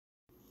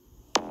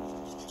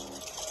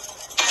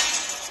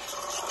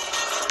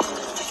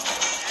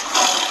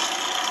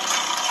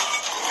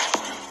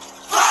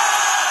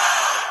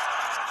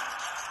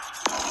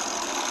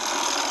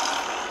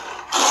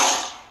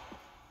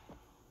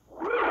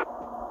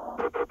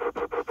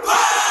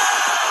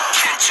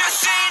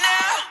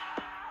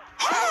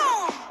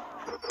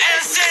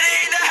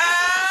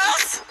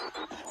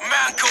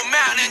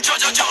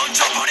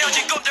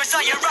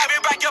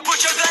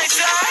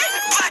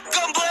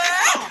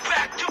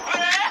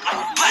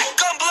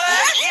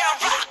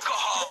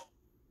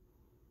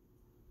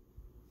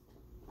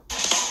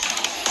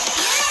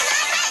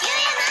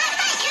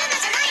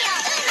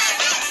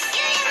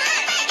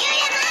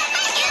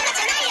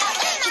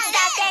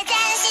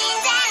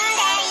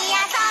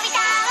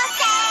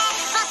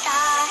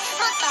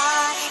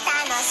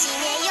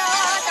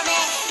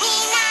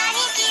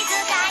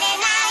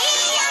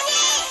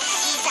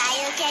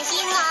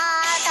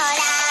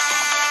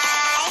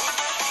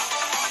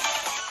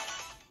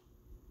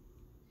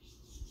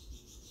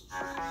切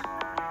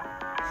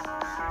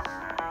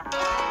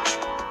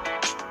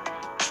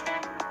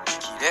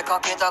れか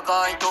けた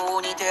街灯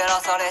に照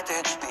らされて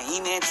め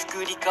いめつ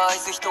繰り返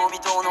す人々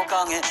の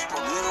影、ゴ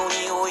ムの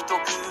匂いと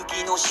空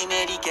気の湿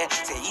り気、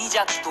静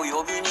寂と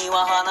呼ぶに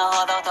は甚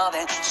だ多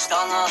弁、従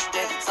っ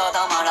て定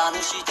まら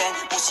ぬ視点、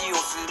星を滑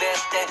っ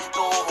て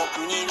東北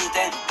に流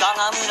転、我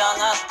が群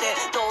がって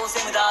どう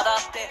せ無駄だ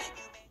っ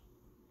て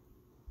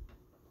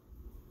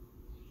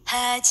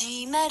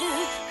始まる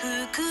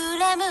膨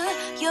らむ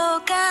予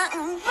感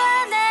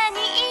は何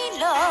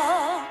色、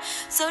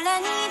空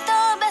に飛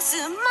ばす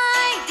舞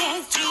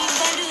で決ま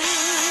る。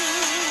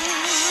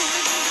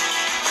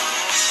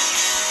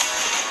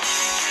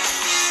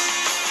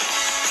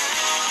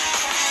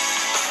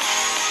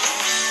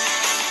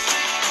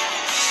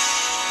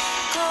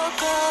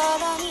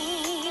心に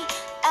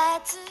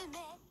集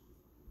め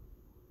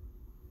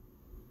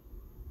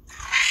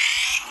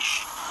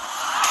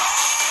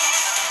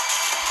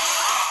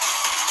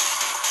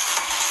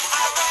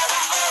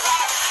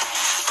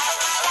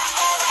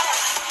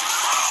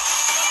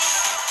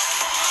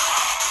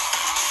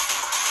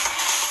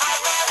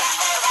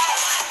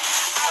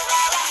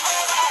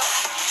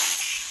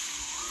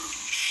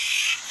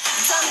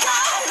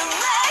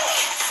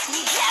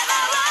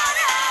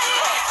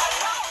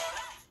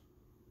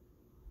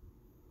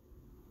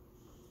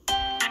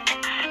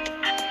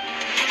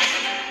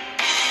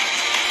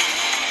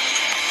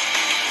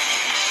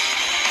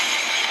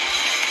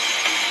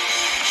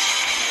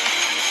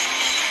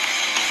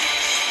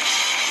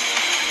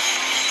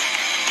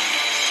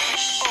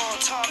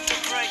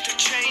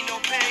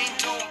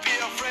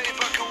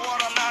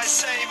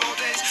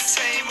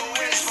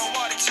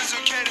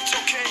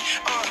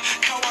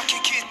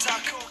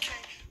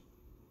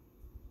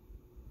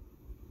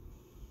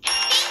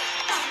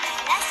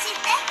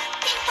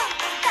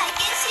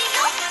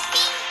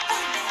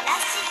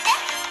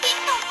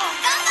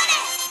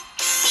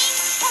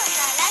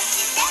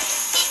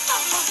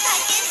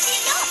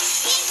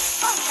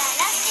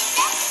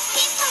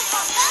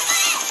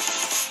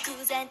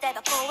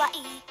怖い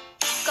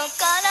心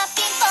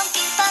ピンポンピ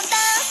ンポンダン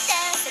スダ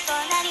ンス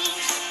隣に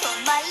止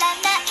まら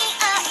ない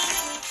愛。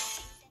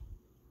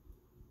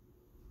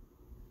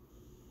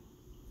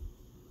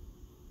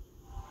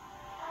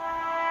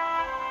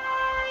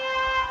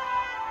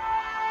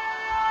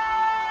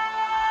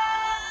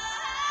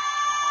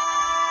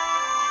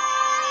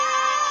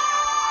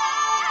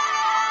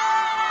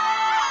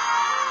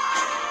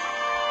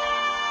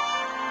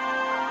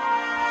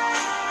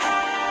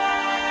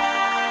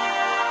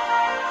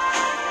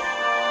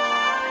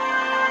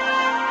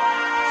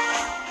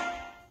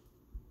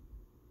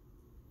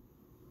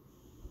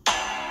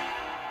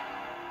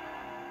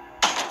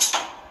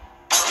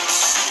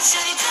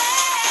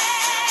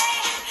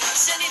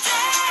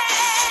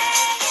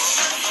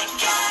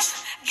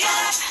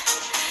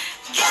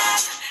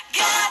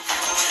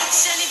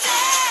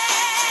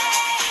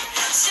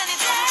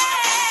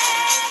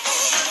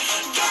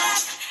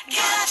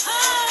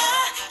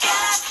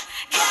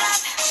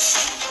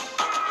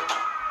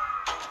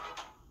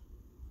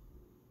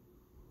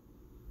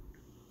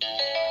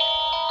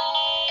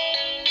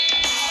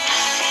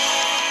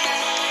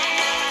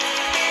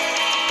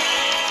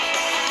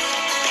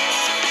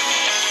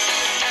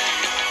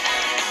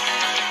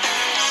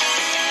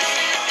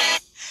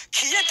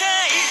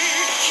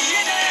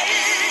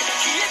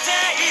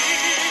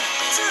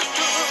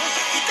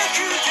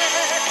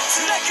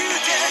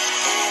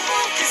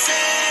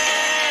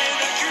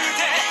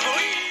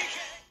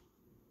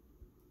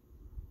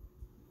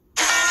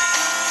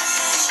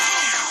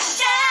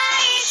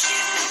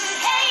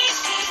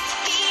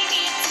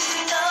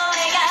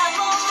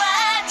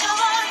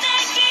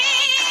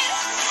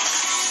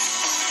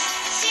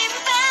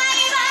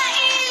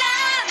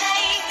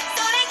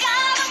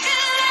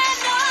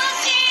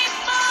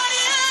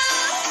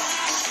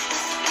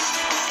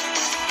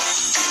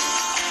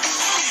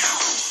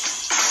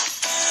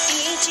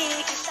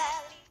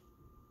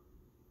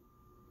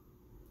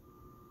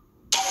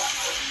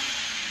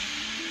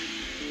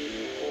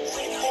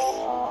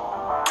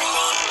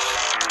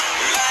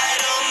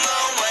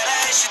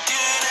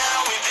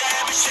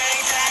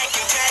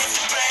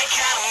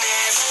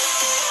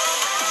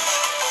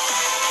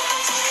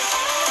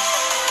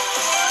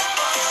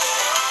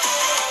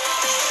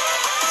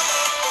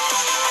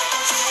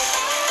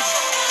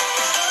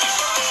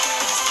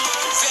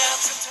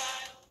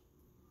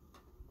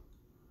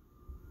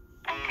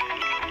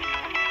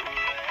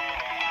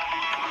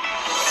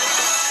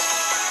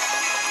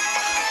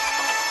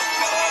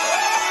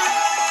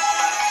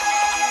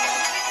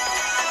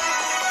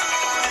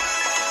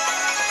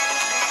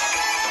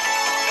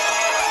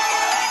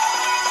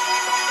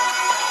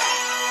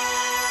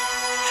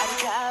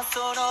そ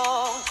の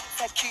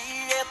先へ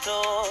と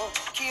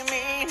君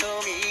の道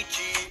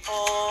を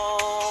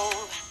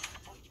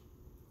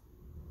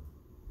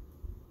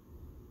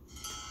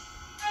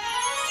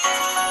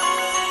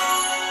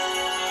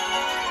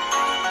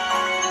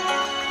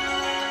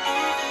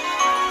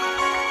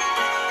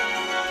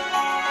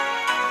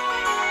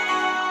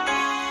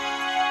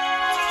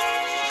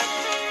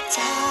じ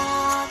ゃあ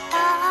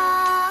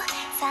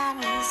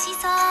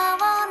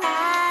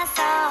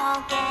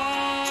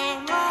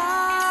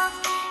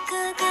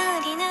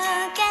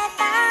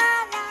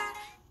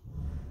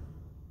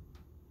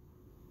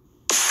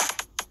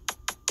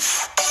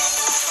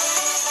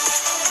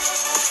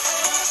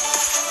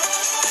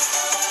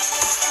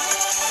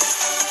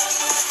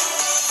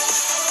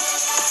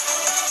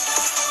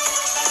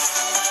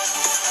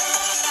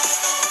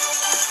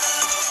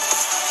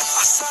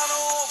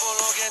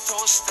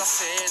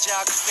弱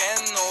線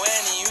の絵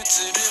に映る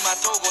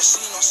窓越し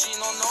の東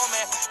雲、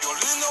夜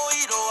の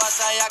色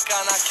鮮やか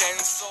な喧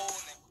騒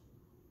ね。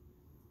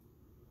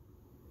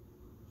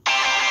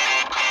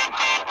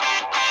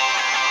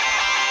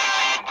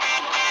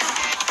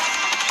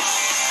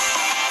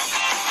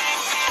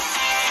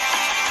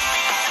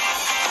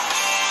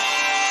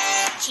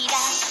キラ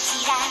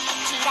キラ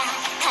キラ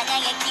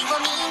輝きを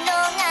見逃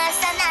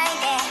さない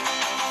で、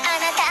あ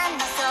なたの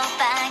そ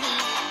ばにい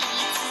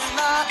つも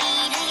い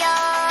るよ。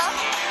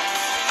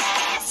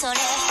それってき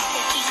っ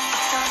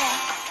とね。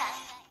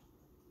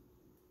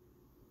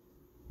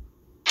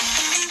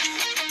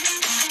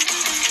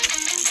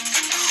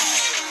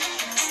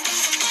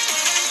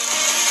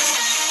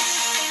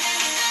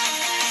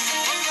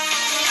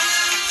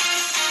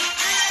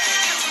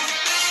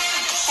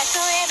例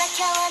えば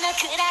今日の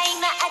クライ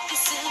マック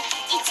ス、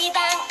一番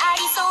あ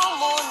りそう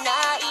もな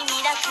いミ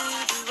ラク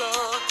ルを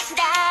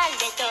誰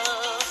と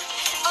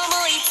思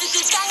いつ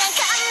くかが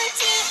肝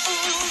心。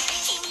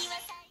君は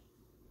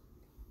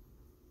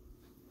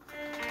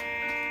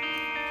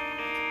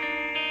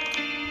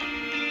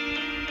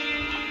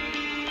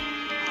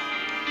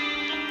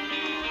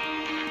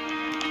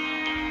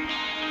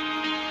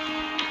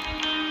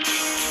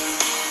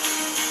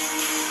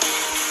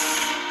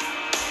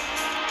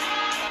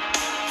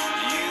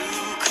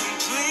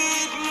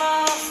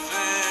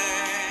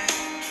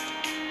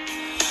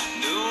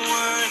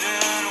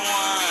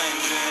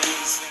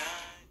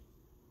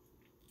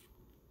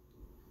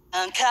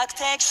感覚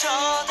的衝動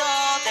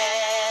で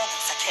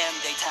叫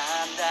んでいた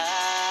んだ。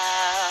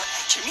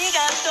君が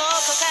ど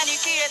こかに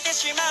消えて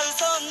しまう、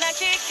そんな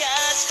気が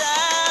した。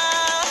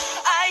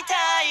会いた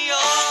いよ。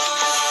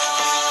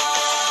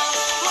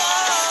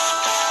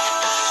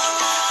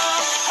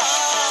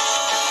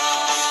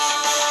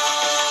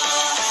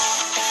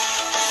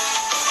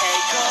平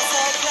行世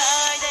界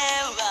で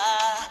は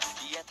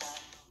言えた。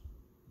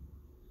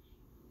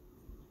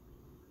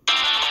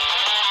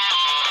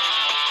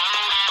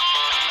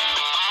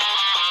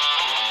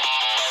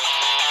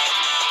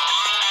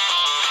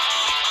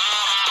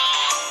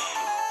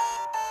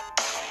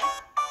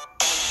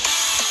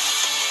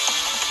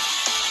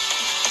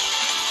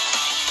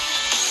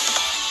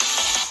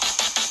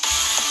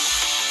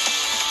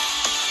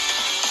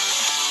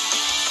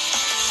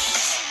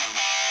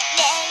レ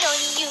オに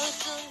行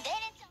くんでね。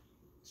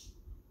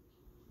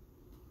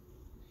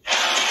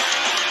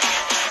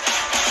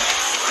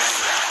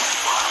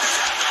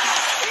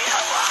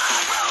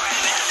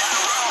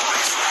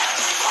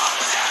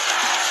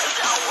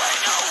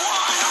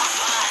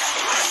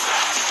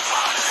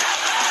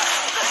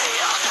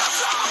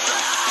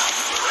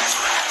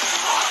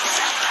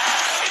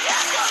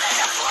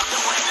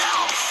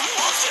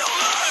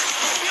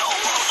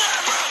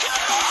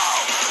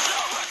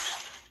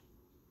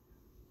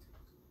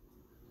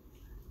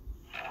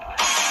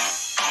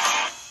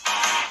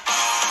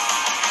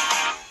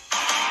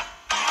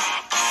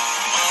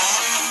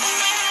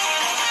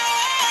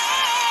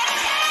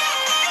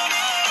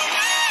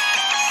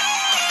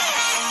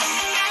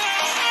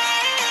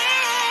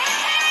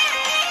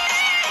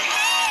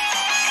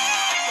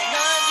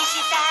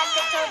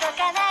届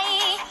かない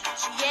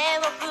知恵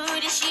を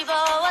振り絞っ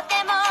て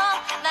も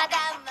まだ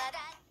まだ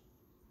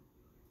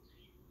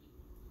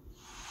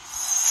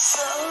そ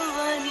ば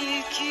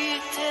に来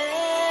て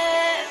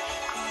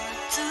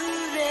崩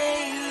れ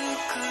ゆ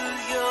く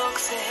抑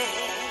制、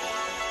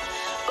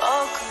僕を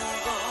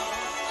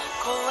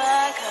怖がら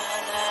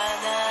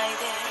ない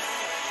で。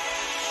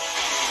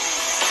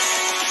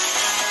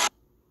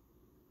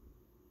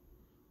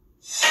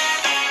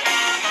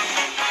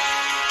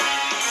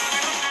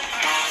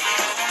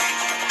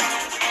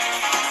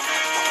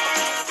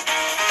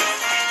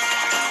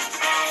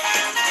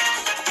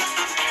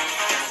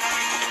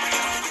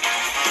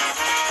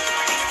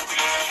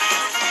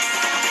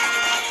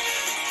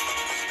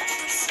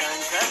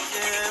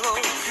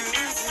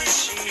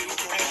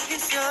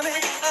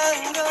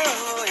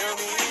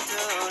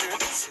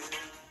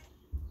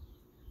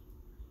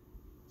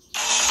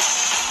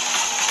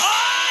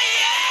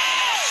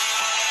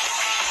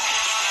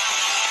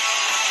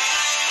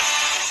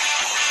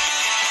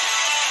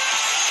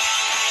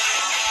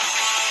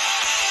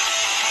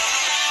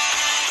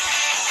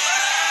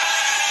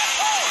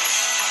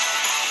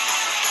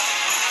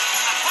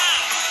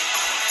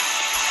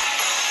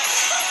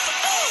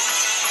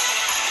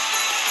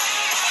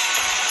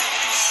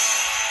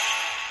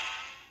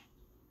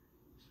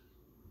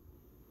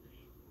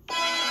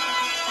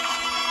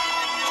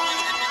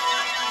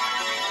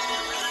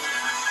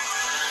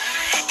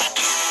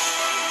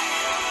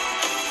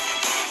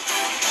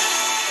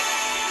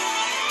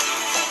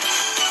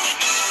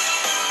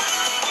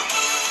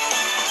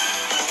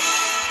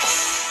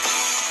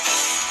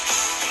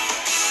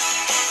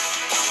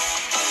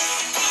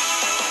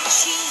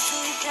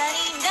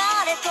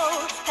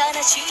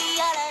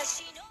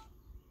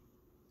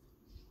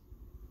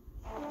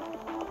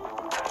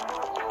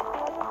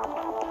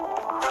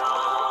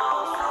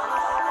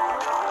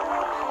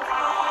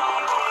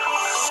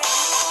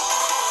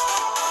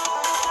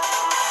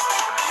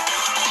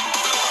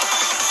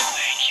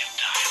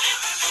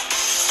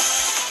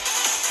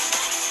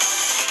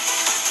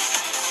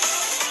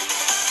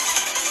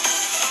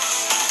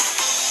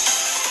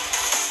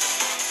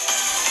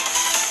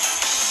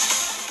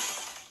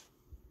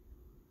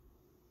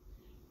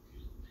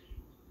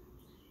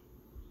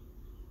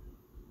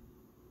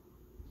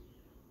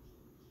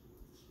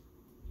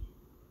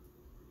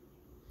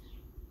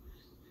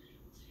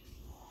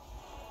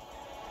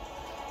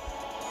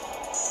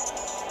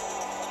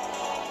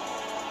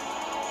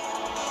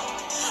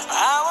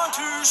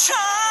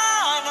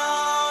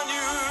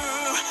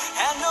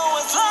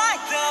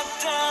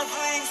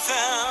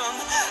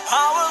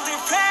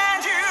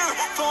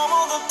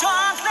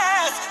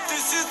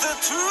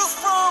truth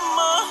from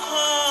my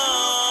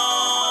heart.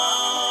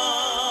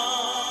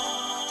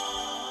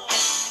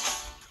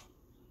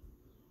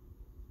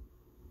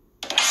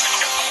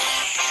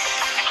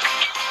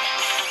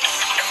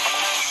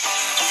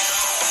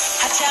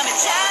 はちゃめ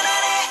ちゃな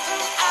恋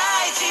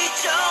愛事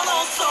情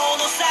のそ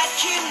の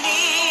先に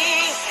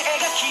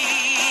描き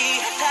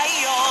た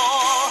いよ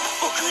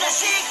僕ら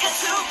しか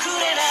作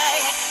れない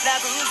ラ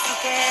ブ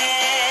ステー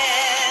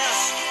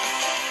ジ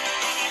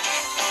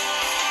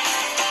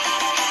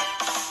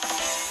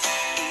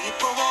一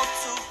歩を突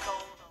っ込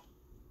む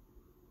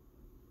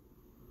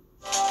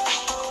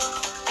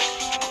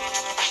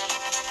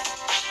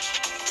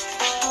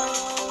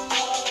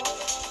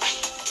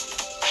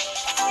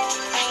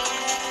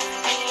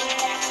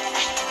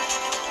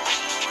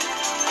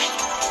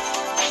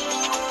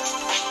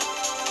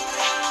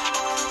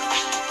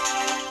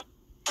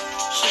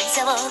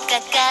膝を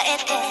抱え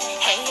て部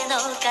屋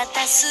の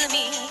片隅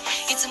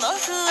いつも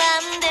不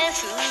安で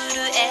震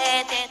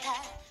えてた